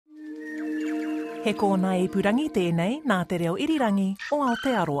He kōna ipurangi tēnei nā te reo irirangi o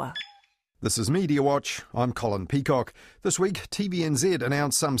Aotearoa. This is Mediawatch. I'm Colin Peacock. This week, TVNZ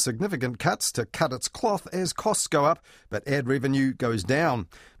announced some significant cuts to cut its cloth as costs go up, but ad revenue goes down.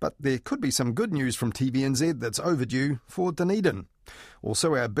 But there could be some good news from TVNZ that's overdue for Dunedin.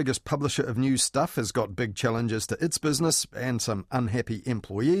 Also, our biggest publisher of news stuff has got big challenges to its business and some unhappy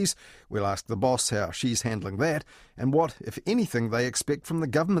employees. We'll ask the boss how she's handling that and what, if anything, they expect from the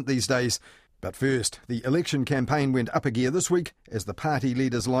government these days. But first, the election campaign went up a gear this week as the party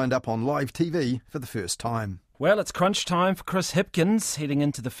leaders lined up on live TV for the first time. Well, it's crunch time for Chris Hipkins, heading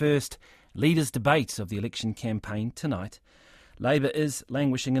into the first leaders' debate of the election campaign tonight. Labour is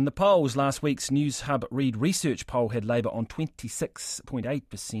languishing in the polls. Last week's News Hub Reid Research poll had Labour on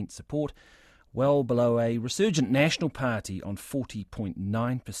 26.8% support, well below a resurgent National Party on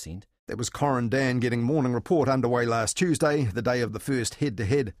 40.9%. That was Corin Dan getting Morning Report underway last Tuesday, the day of the first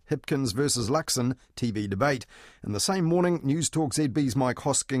head-to-head Hipkins versus Luxon TV debate. In the same morning, News Talk ZB's Mike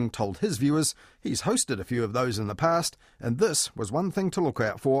Hosking told his viewers he's hosted a few of those in the past, and this was one thing to look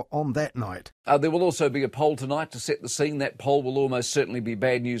out for on that night. There will also be a poll tonight to set the scene. That poll will almost certainly be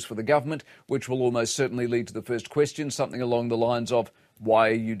bad news for the government, which will almost certainly lead to the first question, something along the lines of, why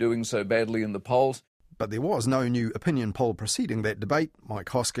are you doing so badly in the polls? But there was no new opinion poll preceding that debate. Mike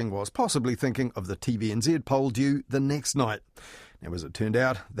Hosking was possibly thinking of the TVNZ poll due the next night. Now, as it turned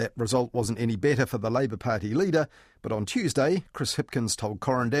out, that result wasn't any better for the Labour Party leader, but on Tuesday, Chris Hipkins told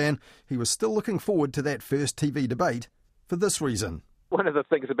Corin Dan he was still looking forward to that first TV debate for this reason. One of the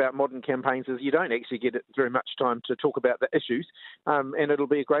things about modern campaigns is you don't actually get very much time to talk about the issues, and it'll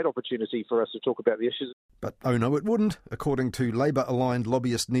be a great opportunity for us to talk about the issues. But oh no, it wouldn't, according to Labour-aligned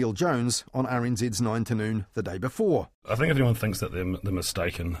lobbyist Neil Jones on RNZ's 9 to Noon the day before. I think if anyone thinks that they're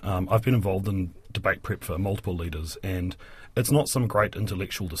mistaken, I've been involved in debate prep for multiple leaders, and it's not some great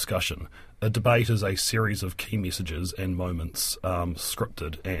intellectual discussion. A debate is a series of key messages and moments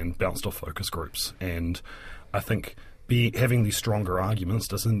scripted and bounced off focus groups, and I think having these stronger arguments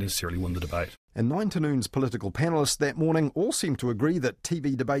doesn't necessarily win the debate. And 9 to Noon's political panellists that morning all seem to agree that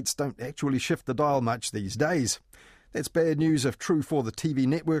TV debates don't actually shift the dial much these days. That's bad news if true for the TV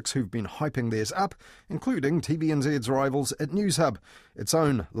networks who've been hyping theirs up, including TVNZ's rivals at News Hub. Its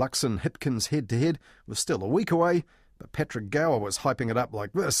own Luxon-Hipkins head-to-head was still a week away, but Patrick Gower was hyping it up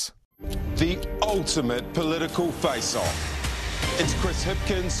like this. The ultimate political face-off. It's Chris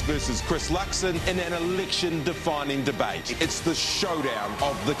Hipkins versus Chris Luxon in an election-defining debate. It's the showdown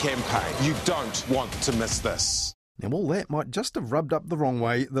of the campaign. You don't want to miss this. Now, all that might just have rubbed up the wrong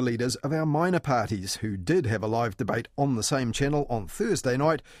way the leaders of our minor parties, who did have a live debate on the same channel on Thursday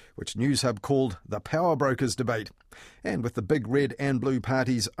night, which News Hub called the Power Brokers debate. And with the big red and blue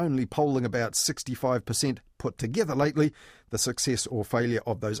parties only polling about 65% put together lately, the success or failure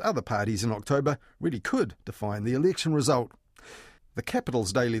of those other parties in October really could define the election result. The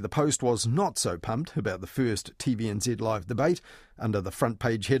Capital's Daily The Post was not so pumped about the first TVNZ live debate. Under the front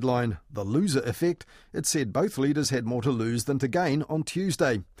page headline, The Loser Effect, it said both leaders had more to lose than to gain on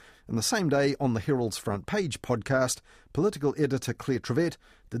Tuesday. And the same day, on the Herald's front page podcast, political editor Claire Trevett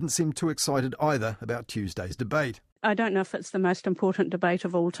didn't seem too excited either about Tuesday's debate. I don't know if it's the most important debate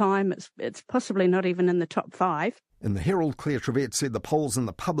of all time. It's possibly not even in the top 5. In the Herald, Claire Trevett said the polls and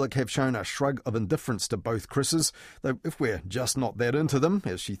the public have shown a shrug of indifference to both Chris's, though if we're just not that into them,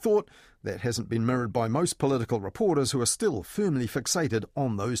 as she thought, that hasn't been mirrored by most political reporters who are still firmly fixated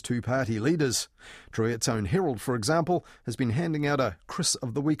on those two party leaders. Trevett's own Herald, for example, has been handing out a Chris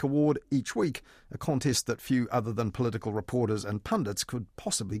of the Week award each week, a contest that few other than political reporters and pundits could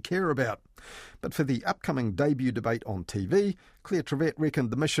possibly care about. But for the upcoming debut debate on TV, Claire Trevett reckoned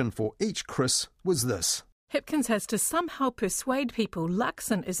the mission for each Chris was this. Hipkins has to somehow persuade people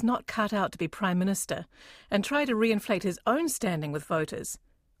Luxon is not cut out to be Prime Minister and try to reinflate his own standing with voters.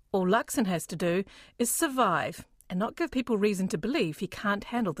 All Luxon has to do is survive and not give people reason to believe he can't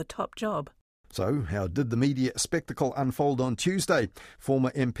handle the top job. So, how did the media spectacle unfold on Tuesday?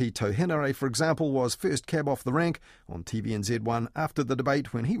 Former MP Tohenare, for example, was first cab off the rank on TVNZ1 after the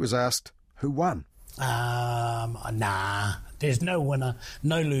debate when he was asked who won. Nah, there's no winner,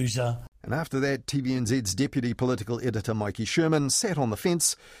 no loser. And after that, TVNZ's deputy political editor Mikey Sherman sat on the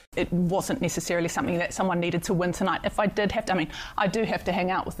fence. It wasn't necessarily something that someone needed to win tonight. If I did have to, I do have to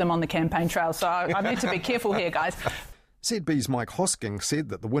hang out with them on the campaign trail, so I need to be careful here, guys. ZB's Mike Hosking said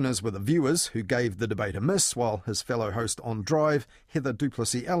that the winners were the viewers who gave the debate a miss, while his fellow host on Drive, Heather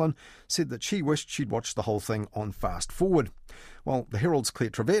Duplessis-Allen, said that she wished she'd watched the whole thing on fast forward. While the Herald's Claire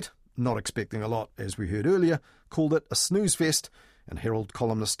Trevett, not expecting a lot as we heard earlier, called it a snooze fest, and Herald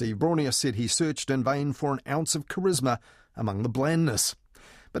columnist Steve Bronier said he searched in vain for an ounce of charisma among the blandness.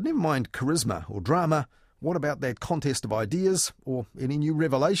 But never mind charisma or drama, what about that contest of ideas or any new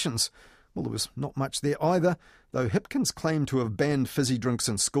revelations? Well, there was not much there either, though Hipkins' claim to have banned fizzy drinks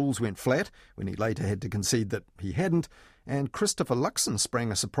in schools went flat when he later had to concede that he hadn't, and Christopher Luxon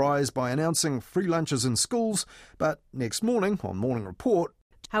sprang a surprise by announcing free lunches in schools, but next morning on Morning Report...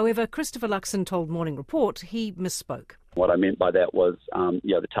 However, Christopher Luxon told Morning Report he misspoke. What I meant by that was,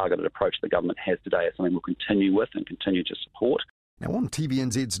 the targeted approach the government has today is something we'll continue with and continue to support. Now, on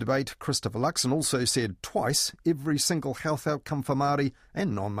TVNZ's debate, Christopher Luxon also said twice every single health outcome for Māori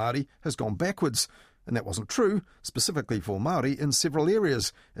and non-Māori has gone backwards. And that wasn't true, specifically for Māori in several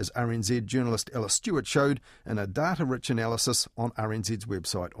areas, as RNZ journalist Ella Stewart showed in a data-rich analysis on RNZ's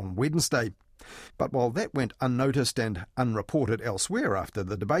website on Wednesday. But while that went unnoticed and unreported elsewhere after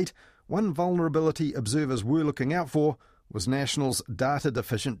the debate, one vulnerability observers were looking out for was National's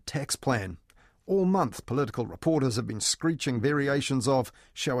data-deficient tax plan. All month, political reporters have been screeching variations of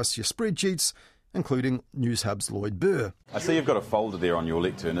 "show us your spreadsheets," including News Hub's Lloyd Burr. I see you've got a folder there on your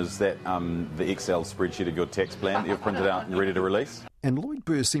lectern. Is that the Excel spreadsheet of your tax plan that you've printed out and ready to release? And Lloyd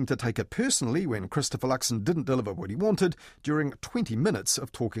Burr seemed to take it personally when Christopher Luxon didn't deliver what he wanted during 20 minutes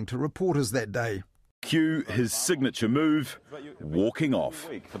of talking to reporters that day. Cue his signature move, walking off.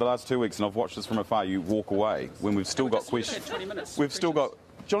 For the last 2 weeks, and I've watched this from afar, you walk away when we've still got questions. We've still got...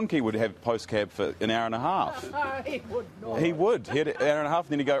 John Key would have post-cab for an hour and a half. He would not. He would. He had an hour and a half,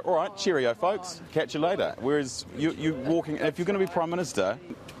 and then he'd go, all right, cheerio, folks, catch you later. Whereas you're walking... If you're going to be Prime Minister,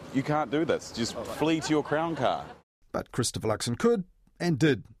 you can't do this. Just flee to your Crown car. But Christopher Luxon could, and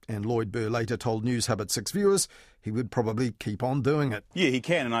did. And Lloyd Burr later told News Hub at 6 Viewers he would probably keep on doing it. Yeah, he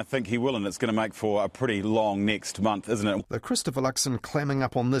can, and I think he will, and it's going to make for a pretty long next month, isn't it? Though Christopher Luxon clamming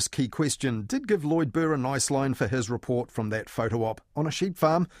up on this key question did give Lloyd Burr a nice line for his report from that photo op on a sheep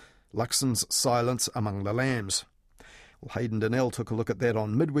farm, Luxon's silence among the lambs. Well, Hayden Donnell took a look at that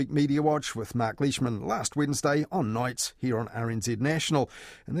on Midweek Mediawatch with Mark Leishman last Wednesday on Nights here on RNZ National,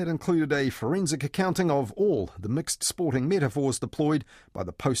 and that included a forensic accounting of all the mixed sporting metaphors deployed by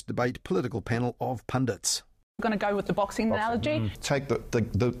the post-debate political panel of pundits. I'm going to go with the boxing analogy. Take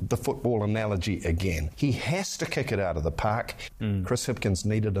the football analogy again. He has to kick it out of the park. Chris Hipkins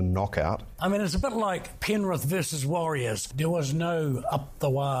needed a knockout. I mean, it's a bit like Penrith versus Warriors. There was no up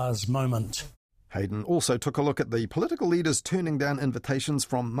the wires moment. Hayden also took a look at the political leaders turning down invitations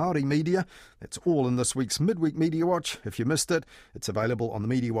from Māori media. That's all in this week's Midweek Media Watch. If you missed it, it's available on the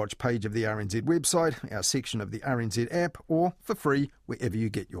Media Watch page of the RNZ website, our section of the RNZ app, or for free wherever you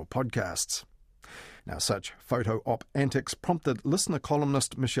get your podcasts. Now, such photo op antics prompted listener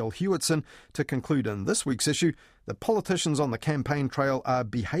columnist Michelle Hewitson to conclude in this week's issue that politicians on the campaign trail are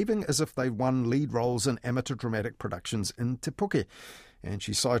behaving as if they've won lead roles in amateur dramatic productions in Te Puke. And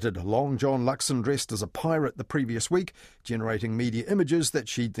she cited Long John Luxon dressed as a pirate the previous week, generating media images that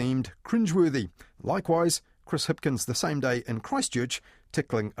she deemed cringeworthy. Likewise, Chris Hipkins the same day in Christchurch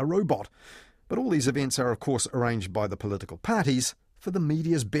tickling a robot. But all these events are, of course, arranged by the political parties for the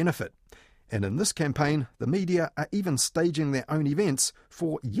media's benefit. And in this campaign, the media are even staging their own events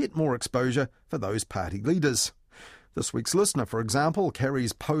for yet more exposure for those party leaders. This week's listener, for example,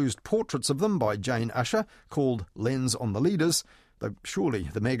 carries posed portraits of them by Jane Ussher called Lens on the Leaders, though surely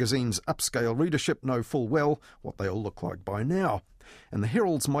the magazine's upscale readership know full well what they all look like by now. And the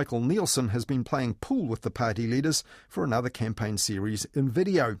Herald's Michael Nielsen has been playing pool with the party leaders for another campaign series in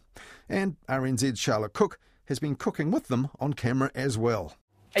video. And RNZ's Charlotte Cook has been cooking with them on camera as well.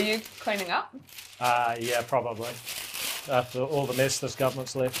 Are you cleaning up? Yeah, probably. After all the mess this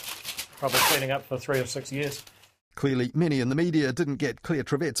government's left. Probably cleaning up for 3 or 6 years. Clearly, many in the media didn't get Claire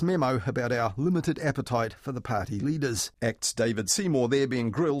Trevette's memo about our limited appetite for the party leaders. Act's David Seymour there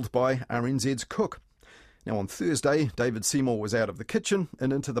being grilled by RNZ's Cook. Now, on Thursday, David Seymour was out of the kitchen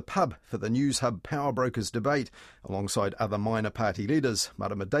and into the pub for the News Hub Power Brokers debate, alongside other minor party leaders,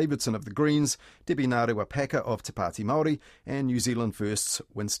 Marama Davidson of the Greens, Debbie Ngarewa-Packer of Te Pāti Māori, and New Zealand First's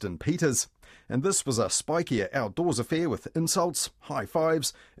Winston Peters. And this was a spikier outdoors affair with insults, high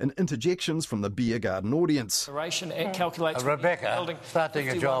fives, and interjections from the beer garden audience. Calculates Rebecca, start doing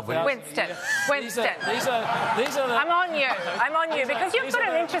your job. Winston. These are the... I'm on you, because you've got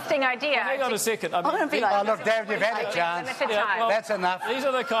an interesting idea. Hang on a second. Oh, look, David, you've had a chance. That's enough. These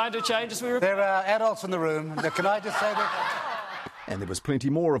are the kind of changes we... There are adults in the room. Can I just say that... And there was plenty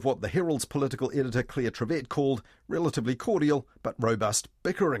more of what the Herald's political editor Claire Trevette called relatively cordial but robust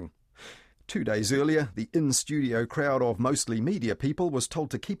bickering. 2 days earlier, the in-studio crowd of mostly media people was told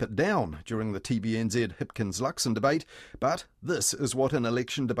to keep it down during the TVNZ Hipkins-Luxon debate, but this is what an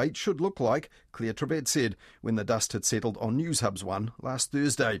election debate should look like, Claire Trevette said, when the dust had settled on News Hub's one last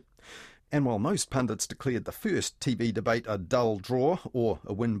Thursday. And while most pundits declared the first TV debate a dull draw or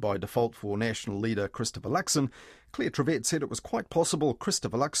a win by default for National leader Christopher Luxon, Claire Trevette said it was quite possible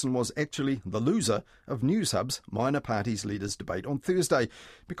Christopher Luxon was actually the loser of Newshub's minor parties leaders debate on Thursday,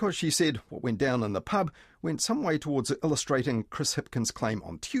 because she said what went down in the pub went some way towards illustrating Chris Hipkins' claim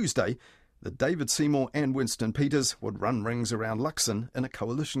on Tuesday that David Seymour and Winston Peters would run rings around Luxon in a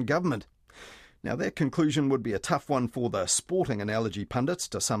coalition government. Now, that conclusion would be a tough one for the sporting analogy pundits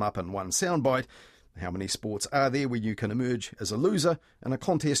to sum up in one soundbite. How many sports are there where you can emerge as a loser in a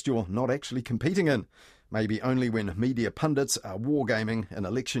contest you're not actually competing in? Maybe only when media pundits are wargaming an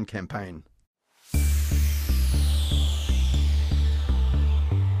election campaign.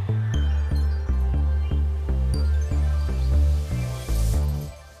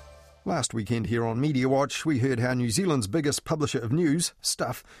 Last weekend here on Mediawatch, we heard how New Zealand's biggest publisher of news,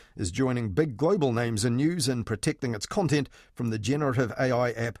 Stuff, is joining big global names in news in protecting its content from the generative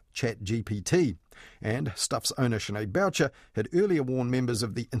AI app ChatGPT. And Stuff's owner, Sinead Boucher, had earlier warned members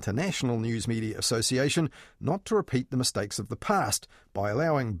of the International News Media Association not to repeat the mistakes of the past by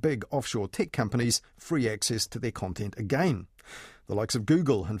allowing big offshore tech companies free access to their content again. The likes of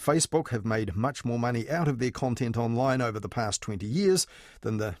Google and Facebook have made much more money out of their content online over the past 20 years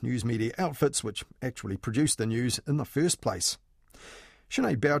than the news media outfits which actually produced the news in the first place.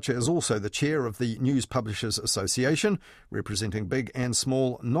 Sinead Boucher is also the chair of the News Publishers Association, representing big and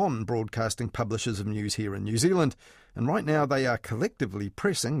small non-broadcasting publishers of news here in New Zealand. And right now they are collectively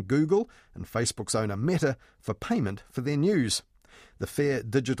pressing Google and Facebook's owner Meta for payment for their news. The Fair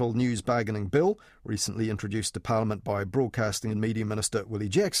Digital News Bargaining Bill, recently introduced to Parliament by Broadcasting and Media Minister Willie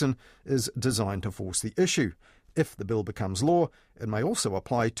Jackson, is designed to force the issue. If the bill becomes law, it may also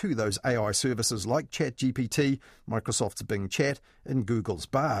apply to those AI services like ChatGPT, Microsoft's Bing Chat and Google's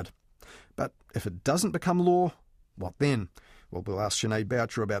Bard. But if it doesn't become law, what then? Well, we'll ask Sinead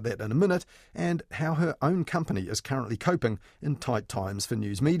Boucher about that in a minute, and how her own company is currently coping in tight times for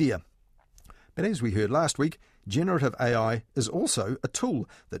news media. But as we heard last week, generative AI is also a tool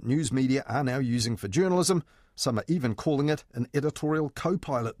that news media are now using for journalism. Some are even calling it an editorial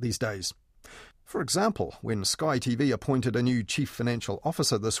co-pilot these days. For example, when Sky TV appointed a new chief financial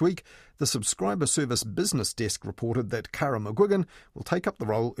officer this week, the subscriber service Business Desk reported that Cara McGuigan will take up the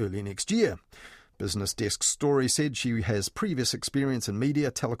role early next year. Business Desk's story said she has previous experience in media,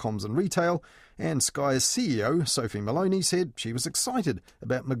 telecoms and retail, and Sky's CEO, Sophie Maloney, said she was excited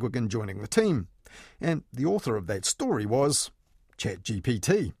about McGuigan joining the team. And the author of that story was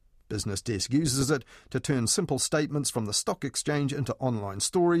ChatGPT. Business Desk uses it to turn simple statements from the stock exchange into online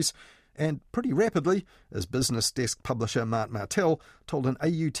stories, and pretty rapidly, as Business Desk publisher Mark Martell told an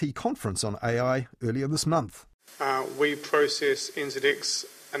AUT conference on AI earlier this month. We process NZX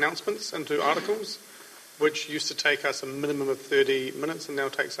announcements into articles, which used to take us a minimum of 30 minutes and now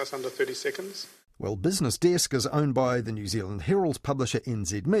takes us under 30 seconds. Well, Business Desk is owned by the New Zealand Herald's publisher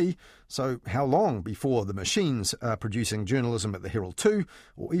NZME, so how long before the machines are producing journalism at the Herald too,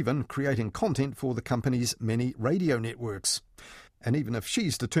 or even creating content for the company's many radio networks? And even if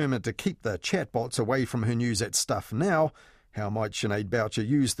she's determined to keep the chatbots away from her news at Stuff now, how might Sinead Boucher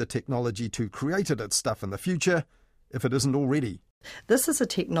use the technology to create it at Stuff in the future, if it isn't already? This is a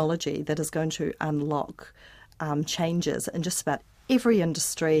technology that is going to unlock changes in just about every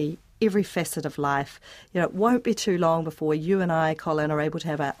industry, every facet of life. You know, it won't be too long before you and I, Colin, are able to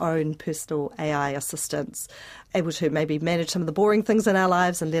have our own personal AI assistants, able to maybe manage some of the boring things in our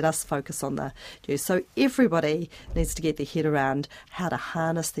lives and let us focus on the news. So everybody needs to get their head around how to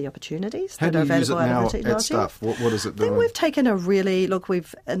harness the opportunities that are available out of the technology. At Stuff? What is it doing? I think we've taken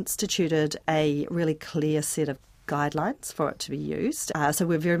we've instituted a really clear set of guidelines for it to be used. So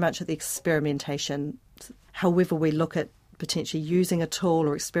we're very much at the experimentation. However we look at potentially using a tool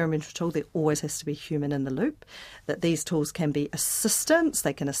or experimental tool, there always has to be human in the loop, that these tools can be assistants,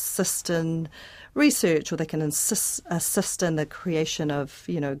 they can assist in research, or they can assist in the creation of,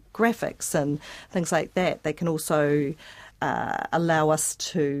 graphics and things like that. They can also allow us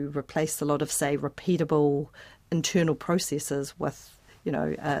to replace a lot of, say, repeatable internal processes with,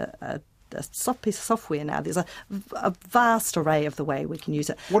 a soft piece of software now. There's a vast array of the way we can use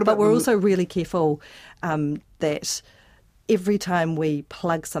it. But we're also really careful that every time we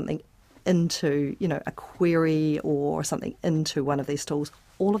plug something into, a query or something into one of these tools,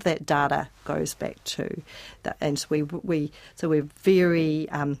 all of that data goes back to that. And so we're very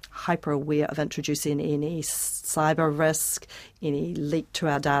hyper aware of introducing any cyber risk, any leak to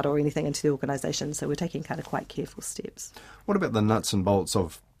our data or anything into the organisation. So we're taking kind of quite careful steps. What about the nuts and bolts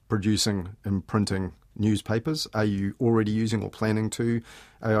of producing and printing newspapers? Are you already using or planning to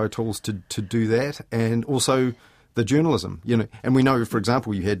AI tools to do that? And also the journalism, and we know, for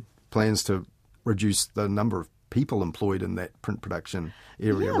example, you had plans to reduce the number of people employed in that print production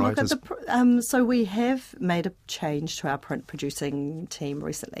area, right? So we have made a change to our print producing team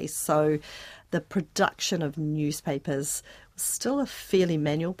recently. So the production of newspapers was still a fairly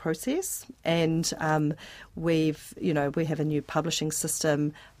manual process, and we have a new publishing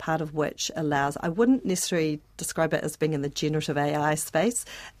system, part of which allows, I wouldn't necessarily describe it as being in the generative AI space.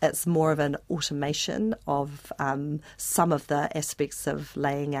 It's more of an automation of some of the aspects of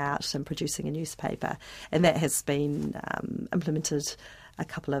laying out and producing a newspaper, and that has been implemented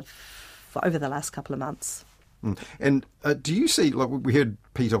over the last couple of months. And do you see, like we heard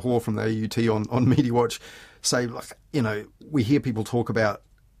Peter Hoare from the AUT on Mediawatch say, we hear people talk about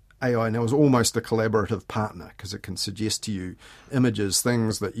AI now as almost a collaborative partner because it can suggest to you images,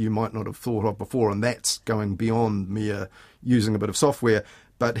 things that you might not have thought of before, and that's going beyond mere using a bit of software.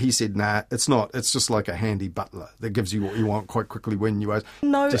 But he said, nah, it's not. It's just like a handy butler that gives you what you want quite quickly when you are.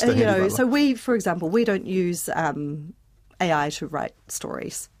 No, so we, for example, we don't use AI to write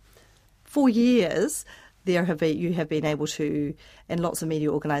stories. For years, you have been able to, and lots of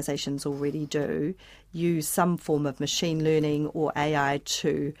media organisations already do, use some form of machine learning or AI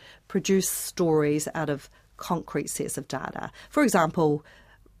to produce stories out of concrete sets of data. For example,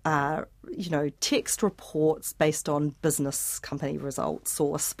 text reports based on business company results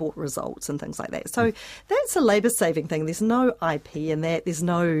or sport results and things like that. So that's a labour-saving thing. There's no IP in that. There's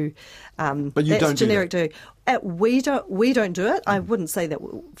no. But you that's don't generic do that. We don't do it. I wouldn't say that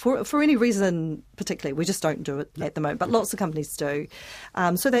for any reason particularly. We just don't do it at the moment. But lots of companies do.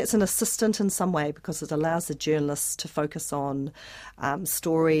 So that's an assistant in some way because it allows the journalists to focus on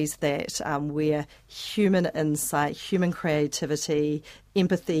stories that where human insight, human creativity,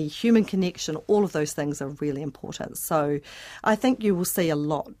 empathy, human connection, all of those things are really important. So I think you will see a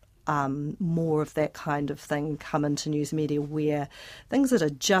lot more of that kind of thing come into news media where things that are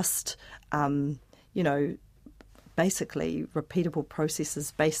just, basically repeatable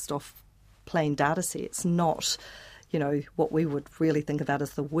processes based off plain data sets, not, what we would really think about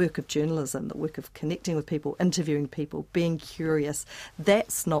as the work of journalism, the work of connecting with people, interviewing people, being curious.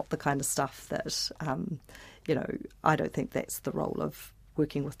 That's not the kind of stuff that, I don't think that's the role of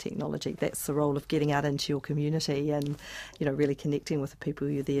working with technology. That's the role of getting out into your community and, really connecting with the people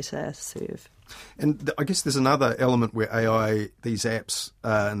you're there to serve. And I guess there's another element where AI, these apps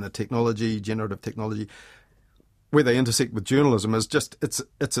and the technology, generative technology, where they intersect with journalism is just,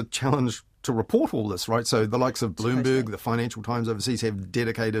 it's a challenge to report all this, right? So the likes of Bloomberg, the Financial Times overseas have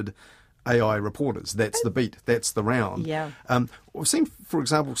dedicated AI reporters. That's the beat. That's the round. Yeah. We've seen, for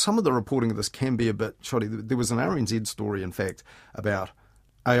example, some of the reporting of this can be a bit shoddy. There was an RNZ story, in fact, about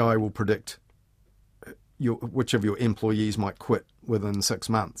AI will predict which of your employees might quit within 6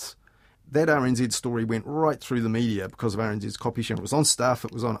 months. That RNZ story went right through the media because of RNZ's copy sharing. It was on Stuff,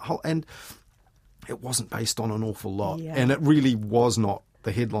 it was on whole, and it wasn't based on an awful lot. Yeah. And it really was not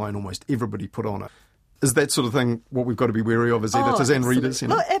the headline almost everybody put on it. Is that sort of thing what we've got to be wary of as editors and readers?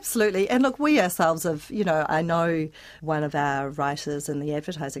 Look, absolutely. And look, we ourselves have, I know one of our writers in the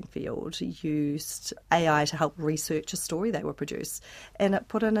advertising field used AI to help research a story they were produced, and it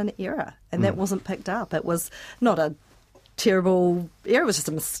put in an error, and that wasn't picked up. It was not a terrible error, it was just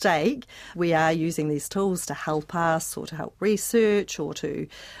a mistake. We are using these tools to help us or to help research or to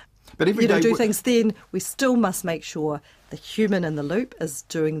do things. Then we still must make sure the human in the loop is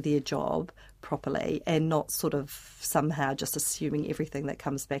doing their job properly and not sort of somehow just assuming everything that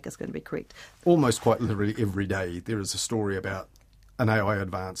comes back is going to be correct. Almost quite literally every day there is a story about an AI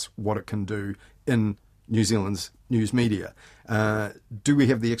advance, what it can do in New Zealand's news media. Do we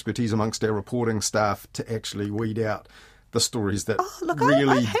have the expertise amongst our reporting staff to actually weed out the stories that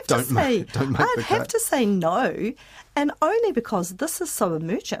really don't make the cut? I'd have to say no, and only because this is so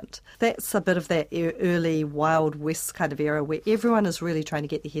emergent. That's a bit of that early Wild West kind of era where everyone is really trying to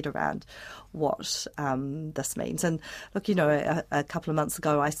get their head around what this means. And look, a couple of months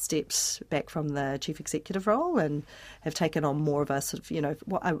ago I stepped back from the chief executive role and have taken on more of a sort of,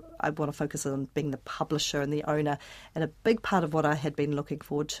 what I want to focus on being the publisher and the owner. And a big part of what I had been looking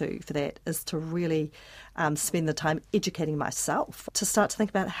forward to for that is to really spend the time educating myself, to start to think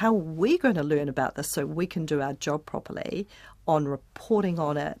about how we're going to learn about this so we can do our job properly on reporting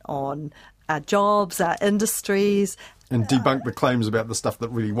on it, on our jobs, our industries. And debunk the claims about the stuff that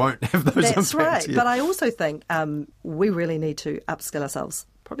really won't have those impacts. That's right. Yeah. But I also think we really need to upskill ourselves.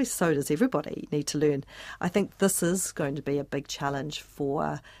 Probably so does everybody need to learn. I think this is going to be a big challenge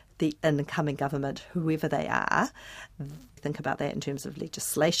for the incoming government, whoever they are. Think about that in terms of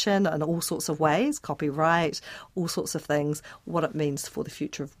legislation and all sorts of ways, copyright, all sorts of things, what it means for the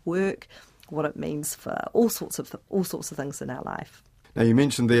future of work, what it means for all sorts of things in our life. Now, you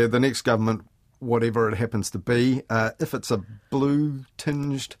mentioned there the next government, whatever it happens to be, if it's a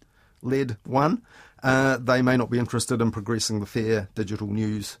blue-tinged led one, they may not be interested in progressing the Fair Digital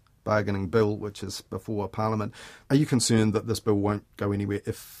News Bargaining Bill, which is before Parliament. Are you concerned that this bill won't go anywhere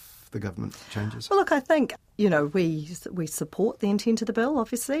if the government changes? Well, look, I think, we support the intent of the bill,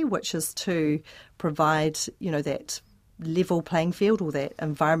 obviously, which is to provide, that level playing field or that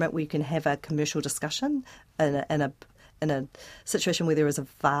environment where you can have a commercial discussion in a situation where there is a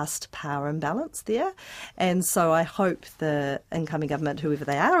vast power imbalance there. And so I hope the incoming government, whoever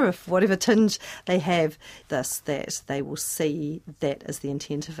they are, if whatever tinge they have, that they will see that as the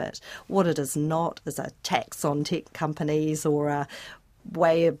intent of it. What it is not is a tax on tech companies or a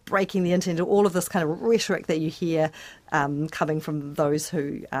way of breaking the internet, all of this kind of rhetoric that you hear coming from those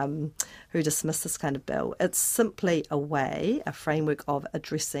who dismiss this kind of bill. It's simply a framework of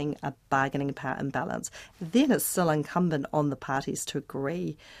addressing a bargaining power imbalance. Then it's still incumbent on the parties to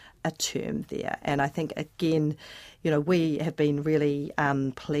agree a term there. And I think, again, we have been really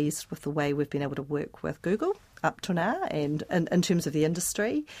pleased with the way we've been able to work with Google up to now, and in terms of the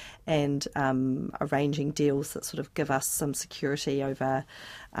industry, and arranging deals that sort of give us some security over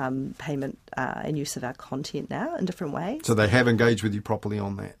payment and use of our content now in different ways. So they have engaged with you properly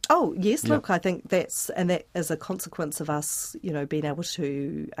on that? Oh, yes. Yep. Look, I think that is a consequence of us, being able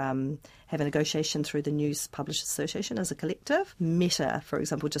to have a negotiation through the News Publishers Association as a collective. Meta, for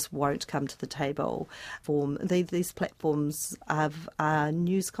example, just won't come to the table. These platforms have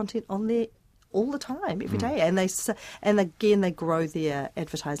news content on there all the time, every day, and again they grow their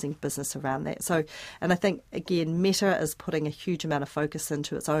advertising business around that. So, and I think again, Meta is putting a huge amount of focus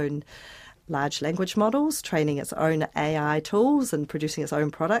into its own large language models, training its own AI tools, and producing its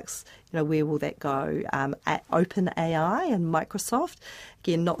own products. Where will that go? At OpenAI and Microsoft,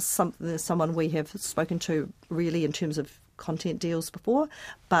 again, not someone we have spoken to really in terms of content deals before,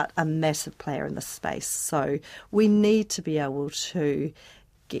 but a massive player in this space. So we need to be able to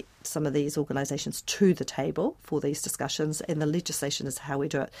get some of these organisations to the table for these discussions, and the legislation is how we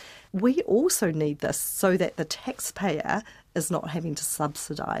do it. We also need this so that the taxpayer is not having to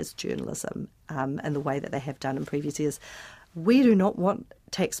subsidise journalism in the way that they have done in previous years. We do not want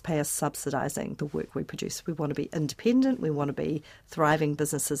taxpayers subsidising the work we produce. We want to be independent. We want to be thriving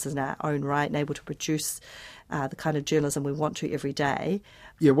businesses in our own right and able to produce the kind of journalism we want to every day.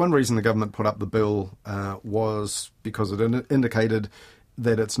 Yeah, one reason the government put up the bill was because it indicated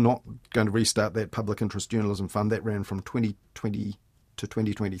that it's not going to restart that public interest journalism fund that ran from 2020 to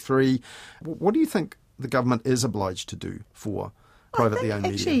 2023. What do you think the government is obliged to do for privately owned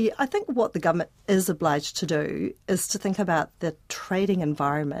media? Actually, I think what the government is obliged to do is to think about the trading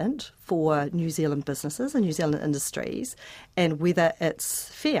environment for New Zealand businesses and New Zealand industries and whether it's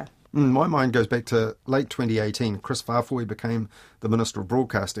fair. My mind goes back to late 2018. Chris Farfoy became the Minister of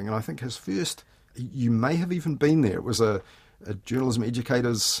Broadcasting, and I think his first, you may have even been there, it was a journalism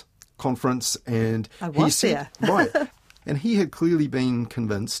educators conference, and I was there. Right, and he had clearly been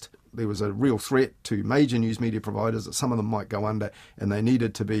convinced there was a real threat to major news media providers, that some of them might go under, and they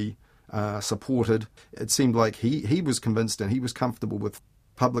needed to be supported. It seemed like he was convinced, and he was comfortable with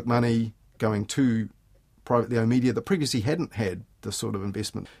public money going to privately owned media that previously hadn't had this sort of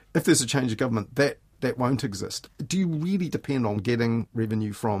investment. If there's a change of government, that won't exist. Do you really depend on getting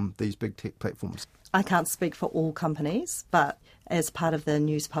revenue from these big tech platforms? I can't speak for all companies, but as part of the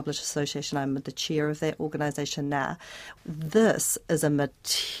News Publishers Association, I'm the chair of that organisation now. This is a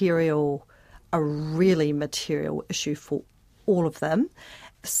really material issue for all of them.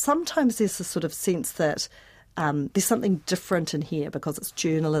 Sometimes there's a sort of sense that there's something different in here because it's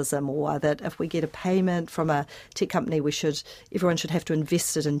journalism, or that if we get a payment from a tech company, everyone should have to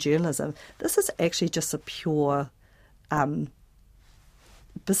invest it in journalism. This is actually just a pure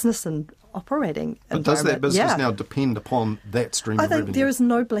business and operating environment. But does that business now depend upon that stream of revenue? I think there is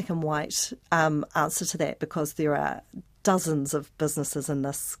no black and white answer to that, because there are dozens of businesses in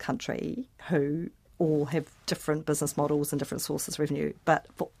this country who all have different business models and different sources of revenue. But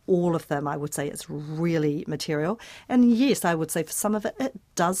for all of them, I would say it's really material. And yes, I would say for some of it, it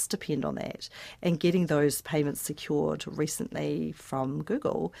does depend on that. And getting those payments secured recently from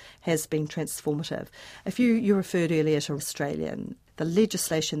Google has been transformative. If you referred earlier to Australian, the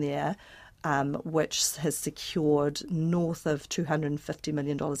legislation there, which has secured north of $250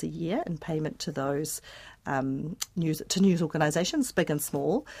 million a year in payment to those news organisations, big and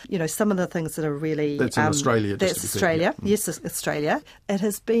small. Some of the things that are really... That's in Australia. That's Australia. Yes, Australia. It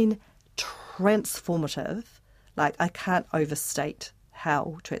has been transformative. Like, I can't overstate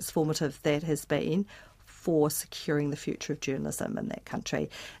how transformative that has been for securing the future of journalism in that country.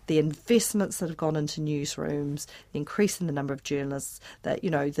 The investments that have gone into newsrooms, the increase in the number of journalists, that,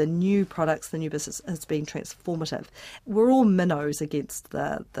 the new products, the new business has been transformative. We're all minnows against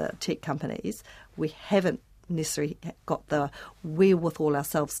the tech companies. We haven't necessarily got the wherewithal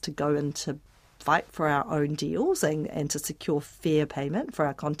ourselves to go into fight for our own deals and to secure fair payment for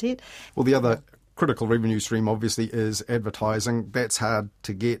our content. Well, the other critical revenue stream obviously is advertising. That's hard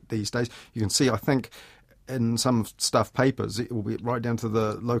to get these days. You can see, I think, in some Stuff papers, it will be right down to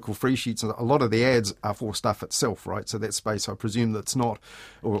the local free sheets. A lot of the ads are for Stuff itself, right? So that space, I presume, that's not,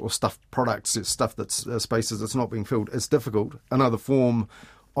 or Stuff products, it's stuff that's spaces that's not being filled. It's difficult. Another form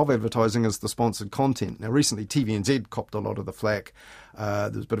of advertising is the sponsored content. Now, recently, TVNZ copped a lot of the flack.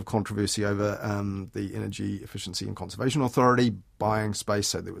 There's a bit of controversy over the Energy Efficiency and Conservation Authority buying space,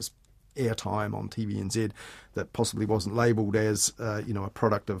 so there was airtime on TVNZ that possibly wasn't labelled as a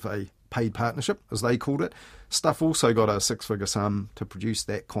product of a paid partnership, as they called it. Stuff also got a six-figure sum to produce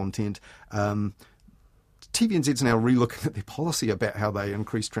that content. TVNZ's now re-looking at their policy about how they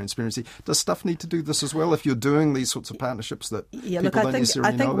increase transparency. Does Stuff need to do this as well if you're doing these sorts of partnerships that people don't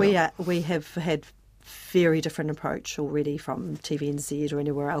necessarily know about? We have had very different approach already from TVNZ or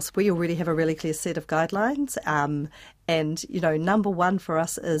anywhere else. We already have a really clear set of guidelines. And, number one for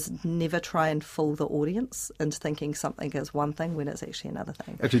us is never try and fool the audience into thinking something is one thing when it's actually another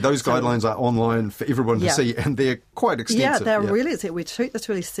thing. Actually, those guidelines are online for everyone to see, and they're quite extensive. Yeah, really. We treat this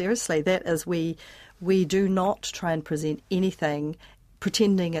really seriously. That is, we do not try and present anything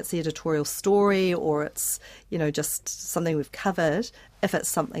pretending it's the editorial story or it's, just something we've covered, if it's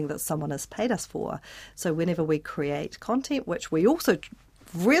something that someone has paid us for. So whenever we create content, which we also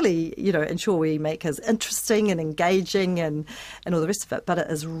really, ensure we make as interesting and engaging and all the rest of it, but it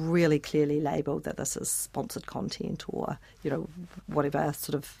is really clearly labelled that this is sponsored content or, whatever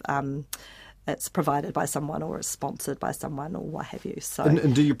sort of it's provided by someone or it's sponsored by someone or what have you. So,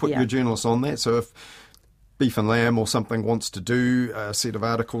 and do you put your journalists on that? So if Beef and Lamb or something wants to do a set of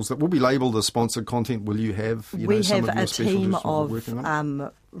articles that will be labelled as sponsored content, will you have some of your team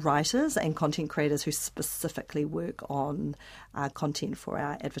of writers and content creators who specifically work on content for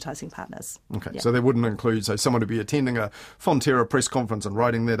our advertising partners. Okay, so that wouldn't include, someone to be attending a Fonterra press conference and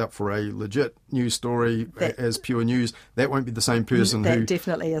writing that up for a legit news story as pure news. That won't be the same person that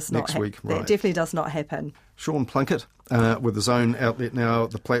definitely is next week. That definitely does not happen. Sean Plunkett, with his own outlet now,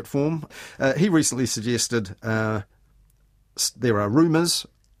 The Platform, he recently suggested there are rumours,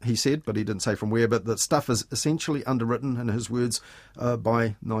 he said, but he didn't say from where, but that Stuff is essentially underwritten, in his words,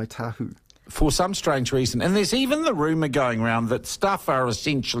 by Ngāi Tahu. For some strange reason. And there's even the rumour going around that Stuff are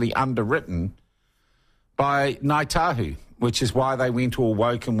essentially underwritten by Ngāi Tahu, which is why they went all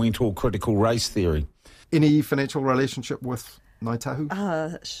woke and went all critical race theory. Any financial relationship with Ngāi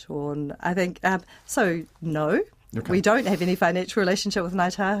Tahu? Sean, I think, no. Okay. We don't have any financial relationship with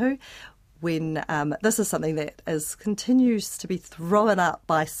Ngāi Tahu. When this is something that continues to be thrown up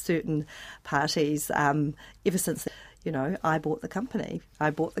by certain parties ever since, I bought the company. I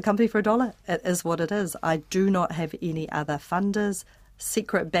bought the company for $1. It is what it is. I do not have any other funders,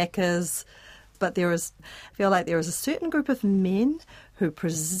 secret backers, but I feel like there is a certain group of men who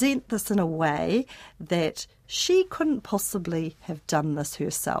present this in a way that she couldn't possibly have done this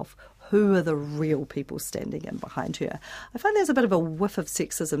herself. Who are the real people standing in behind her? I find there's a bit of a whiff of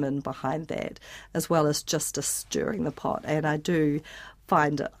sexism in behind that, as well as just a stirring the pot. And I do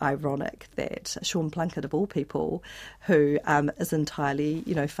find it ironic that Sean Plunkett, of all people, who is entirely,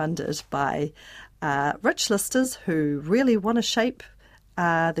 funded by rich listers who really want to shape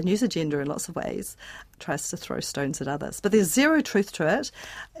the news agenda in lots of ways, tries to throw stones at others. But there's zero truth to it.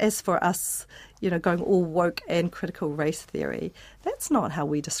 As for us, going all woke and critical race theory, that's not how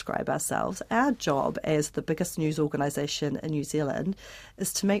we describe ourselves. Our job as the biggest news organisation in New Zealand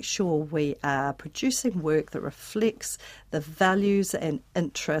is to make sure we are producing work that reflects the values and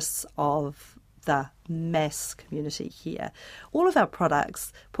interests of the mass community here. All of our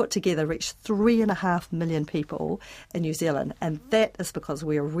products put together reach 3.5 million people in New Zealand, and that is because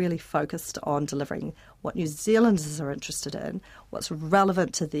we are really focused on delivering what New Zealanders are interested in, what's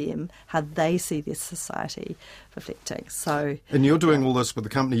relevant to them, how they see their society reflecting. And you're doing all this with the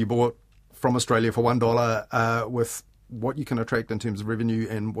company you bought from Australia for $1 with what you can attract in terms of revenue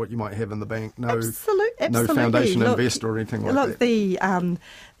and what you might have in the bank. Absolutely. No foundation investor or anything like that.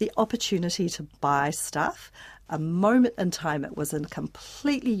 The opportunity to buy Stuff, a moment in time, it was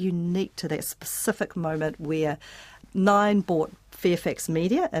completely unique to that specific moment where Nine bought Fairfax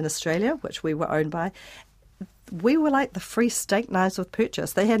Media in Australia, which we were owned by. we were like the free steak knives with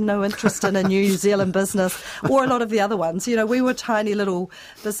purchase. They had no interest in a New Zealand business or a lot of the other ones. You know, we were a tiny little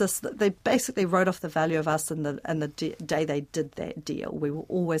business. They basically wrote off the value of us in the day they did that deal. We were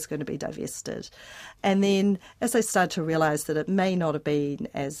always going to be divested. And then as they started to realise that it may not have been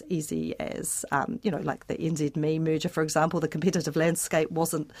as easy as, like the NZME merger, for example, the competitive landscape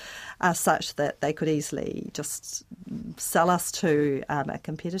wasn't such that they could easily just sell us to a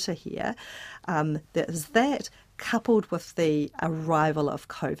competitor here. There's that, coupled with the arrival of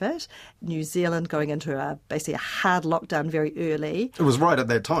COVID, New Zealand going into basically a hard lockdown very early. It was right at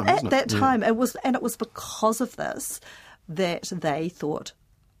that time, wasn't it? At that time, it was because of this that they thought,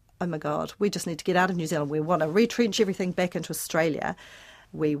 oh my God, we just need to get out of New Zealand. We want to retrench everything back into Australia.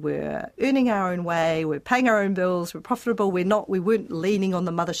 We were earning our own way, we were paying our own bills, we're profitable, we weren't leaning on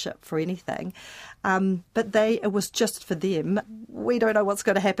the mothership for anything. But it was just for them. We don't know what's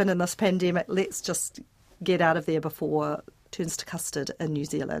going to happen in this pandemic. Let's just get out of there before it turns to custard in New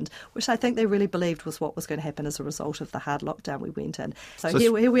Zealand, which I think they really believed was what was going to happen as a result of the hard lockdown we went in. So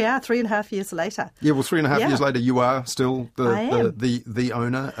here we are 3.5 years later. Yeah, well, 3.5 years later, you are still the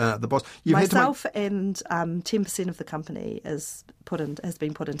owner, the boss. Myself and 10% of the company has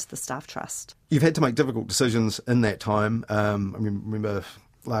been put into the staff trust. You've had to make difficult decisions in that time. I remember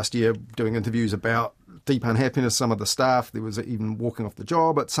last year doing interviews about deep unhappiness, some of the staff. There was even walking off the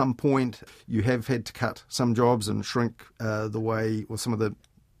job at some point. You have had to cut some jobs and shrink the way, or some of the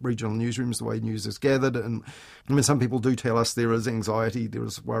regional newsrooms, the way news is gathered. And some people do tell us there is anxiety, there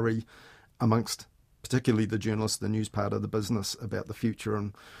is worry amongst particularly the journalists, the news part of the business, about the future.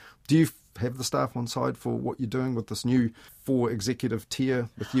 And do you have the staff on side for what you're doing with this new 4 executive tier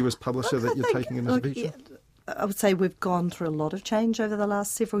with you as publisher that you're taking into the future? I would say we've gone through a lot of change over the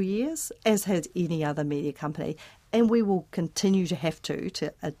last several years, as has any other media company, and we will continue to have to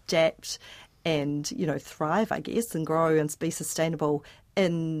adapt and, thrive, I guess, and grow and be sustainable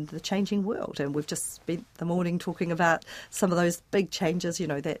in the changing world. And we've just spent the morning talking about some of those big changes.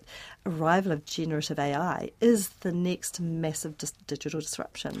 That arrival of generative AI is the next massive digital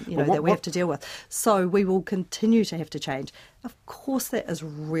disruption, that we have to deal with. So we will continue to have to change. Of course, that is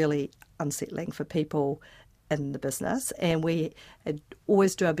really unsettling for people in the business, and we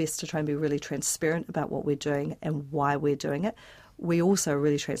always do our best to try and be really transparent about what we're doing and why we're doing it. We also are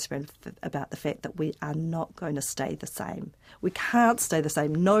really transparent about the fact that we are not going to stay the same. We can't stay the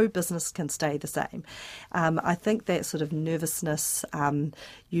same. No business can stay the same. I think that sort of nervousness,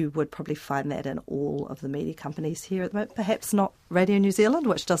 you would probably find that in all of the media companies here at the moment. Perhaps not Radio New Zealand,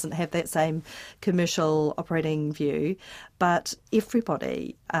 which doesn't have that same commercial operating view, but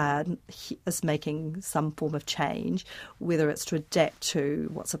everybody is making some form of change, whether it's to adapt to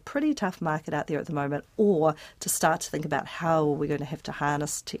what's a pretty tough market out there at the moment, or to start to think about how we're going to have to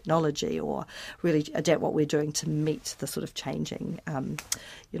harness technology or really adapt what we're doing to meet the sort of changing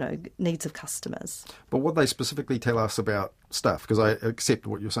needs of customers. But what they specifically tell us about stuff, because I accept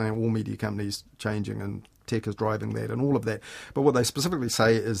what you're saying, all media companies changing and tech is driving that and all of that, but what they specifically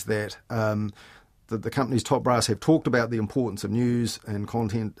say is that the company's top brass have talked about the importance of news and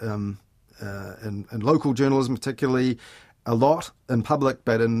content and local journalism particularly a lot in public,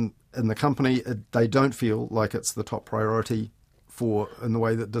 but in the company they don't feel like it's the top priority in the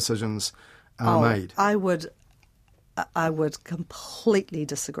way that decisions are made. I would completely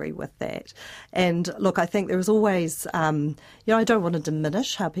disagree with that. And look, I think there is always, I don't want to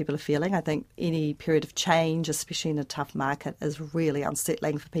diminish how people are feeling. I think any period of change, especially in a tough market, is really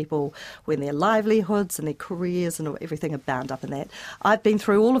unsettling for people when their livelihoods and their careers and everything are bound up in that. I've been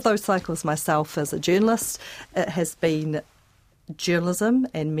through all of those cycles myself as a journalist. It has been journalism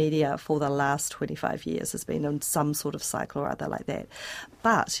and media for the last 25 years has been in some sort of cycle or other like that.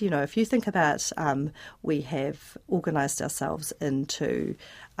 But, if you think about, we have organised ourselves into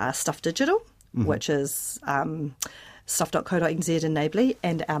Stuff Digital, which is stuff.co.nz and Nably,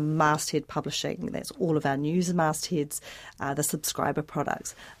 and our masthead publishing. That's all of our news mastheads, the subscriber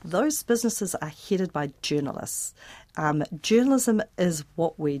products. Those businesses are headed by journalists. Journalism is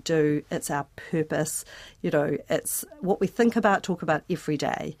what we do. It's our purpose. It's what we think about, talk about every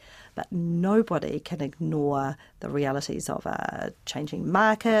day. But nobody can ignore the realities of a changing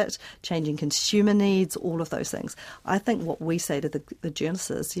market, changing consumer needs, all of those things. I think what we say to the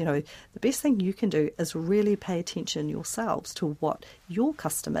journalists is, the best thing you can do is really pay attention yourselves to what your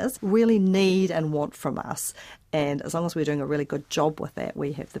customers really need and want from us. And as long as we're doing a really good job with that,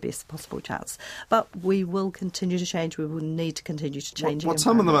 we have the best possible chance. But we will continue to change. We will need to continue to change. What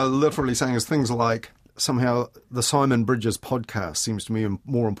some of them are literally saying is things like, somehow the Simon Bridges podcast seems to me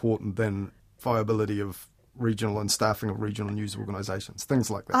more important than viability of regional and staffing of regional news organisations,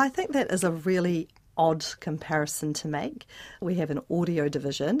 things like that. I think that is a really odd comparison to make. We have an audio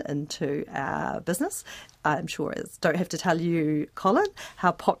division into our business. I'm sure don't have to tell you, Colin,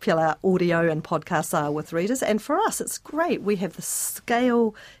 how popular audio and podcasts are with readers. And for us, it's great. We have the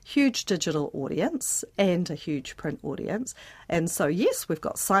scale, huge digital audience and a huge print audience. And so, yes, we've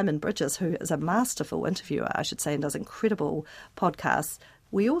got Simon Bridges, who is a masterful interviewer, I should say, and does incredible podcasts.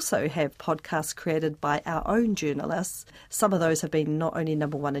 We also have podcasts created by our own journalists. Some of those have been not only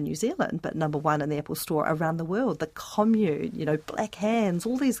number one in New Zealand, but number one in the Apple Store around the world. The Commune, Black Hands,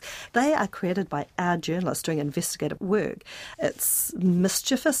 all these, they are created by our journalists doing investigative work. It's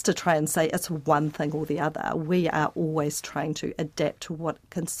mischievous to try and say it's one thing or the other. We are always trying to adapt to what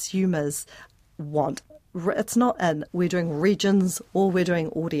consumers want. It's not we're doing regions or we're doing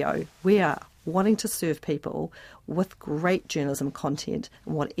audio. We are wanting to serve people with great journalism content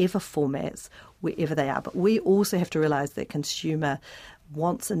in whatever formats, wherever they are. But we also have to realise that consumer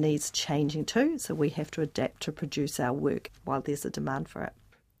wants and needs changing too, so we have to adapt to produce our work while there's a demand for it.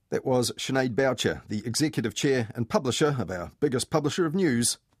 That was Sinead Boucher, the Executive Chair and Publisher of our biggest publisher of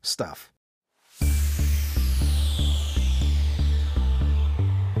news, Stuff.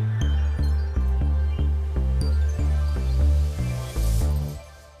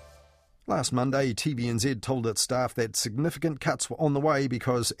 Last Monday, TVNZ told its staff that significant cuts were on the way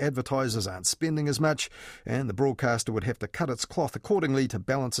because advertisers aren't spending as much, and the broadcaster would have to cut its cloth accordingly to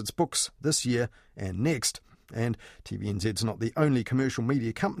balance its books this year and next. And TVNZ's not the only commercial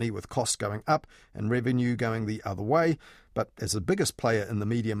media company with costs going up and revenue going the other way, but as the biggest player in the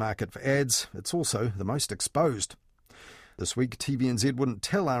media market for ads, it's also the most exposed. This week, TVNZ wouldn't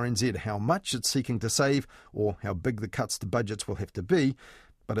tell RNZ how much it's seeking to save or how big the cuts to budgets will have to be,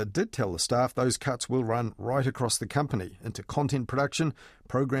 but it did tell the staff those cuts will run right across the company into content production,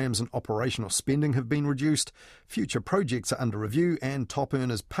 programs and operational spending have been reduced, future projects are under review and top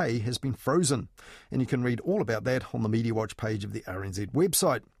earners' pay has been frozen. And you can read all about that on the Mediawatch page of the RNZ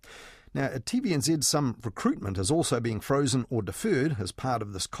website. Now, at TVNZ, some recruitment is also being frozen or deferred as part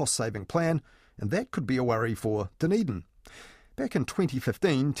of this cost-saving plan, and that could be a worry for Dunedin. Back in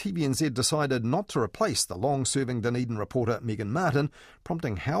 2015, TVNZ decided not to replace the long-serving Dunedin reporter Megan Martin,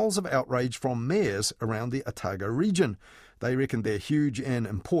 prompting howls of outrage from mayors around the Otago region. They reckoned their huge and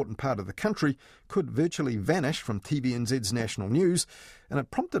important part of the country could virtually vanish from TVNZ's national news, and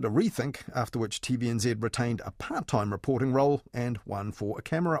it prompted a rethink, after which TVNZ retained a part-time reporting role and one for a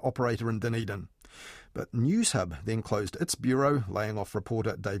camera operator in Dunedin. But NewsHub then closed its bureau, laying off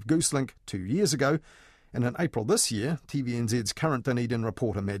reporter Dave Gooselink 2 years ago, and in April this year, TVNZ's current Dunedin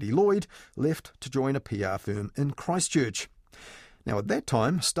reporter Maddie Lloyd left to join a PR firm in Christchurch. Now at that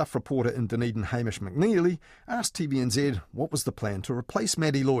time, Stuff reporter in Dunedin Hamish McNeely asked TVNZ what was the plan to replace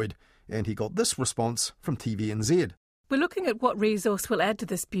Maddie Lloyd, and he got this response from TVNZ. We're looking at what resource we'll add to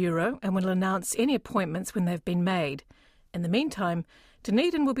this bureau and will announce any appointments when they've been made. In the meantime,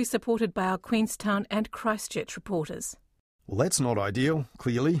 Dunedin will be supported by our Queenstown and Christchurch reporters. Well, that's not ideal,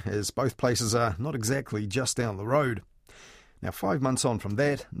 clearly, as both places are not exactly just down the road. Now, 5 months on from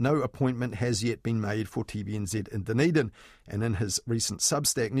that, no appointment has yet been made for TVNZ in Dunedin, and in his recent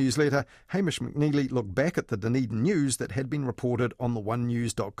Substack newsletter, Hamish McNeely looked back at the Dunedin news that had been reported on the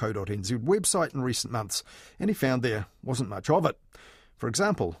onenews.co.nz website in recent months, and he found there wasn't much of it. For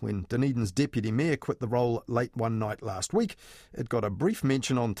example, when Dunedin's Deputy Mayor quit the role late one night last week, it got a brief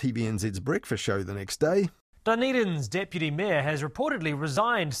mention on TVNZ's breakfast show the next day. Dunedin's Deputy Mayor has reportedly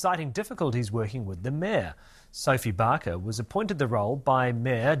resigned, citing difficulties working with the Mayor. Sophie Barker was appointed the role by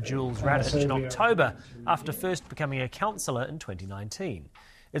Mayor Jules Radich in October, after first becoming a councillor in 2019.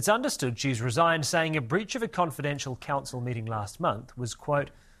 It's understood she's resigned, saying a breach of a confidential council meeting last month was,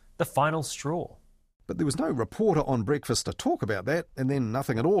 quote, the final straw. But there was no reporter on breakfast to talk about that, and then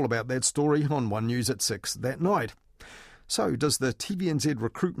nothing at all about that story on One News at 6 that night. So, does the TVNZ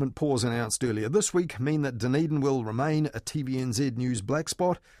recruitment pause announced earlier this week mean that Dunedin will remain a TVNZ news black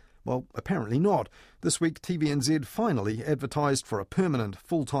spot? Well, apparently not. This week, TVNZ finally advertised for a permanent,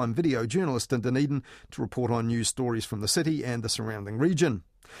 full-time video journalist in Dunedin to report on news stories from the city and the surrounding region.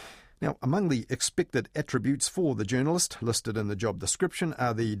 Now, among the expected attributes for the journalist listed in the job description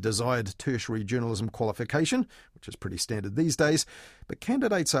are the desired tertiary journalism qualification, which is pretty standard these days, but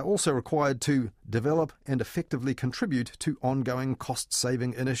candidates are also required to develop and effectively contribute to ongoing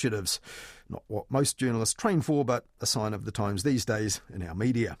cost-saving initiatives. Not what most journalists train for, but a sign of the times these days in our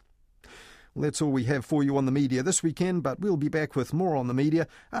media. Well, that's all we have for you on the media this weekend, but we'll be back with more on the media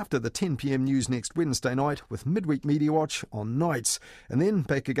after the 10 p.m. news next Wednesday night with Midweek Media Watch on nights, and then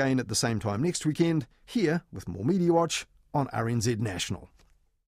back again at the same time next weekend, here with more Media Watch on RNZ National.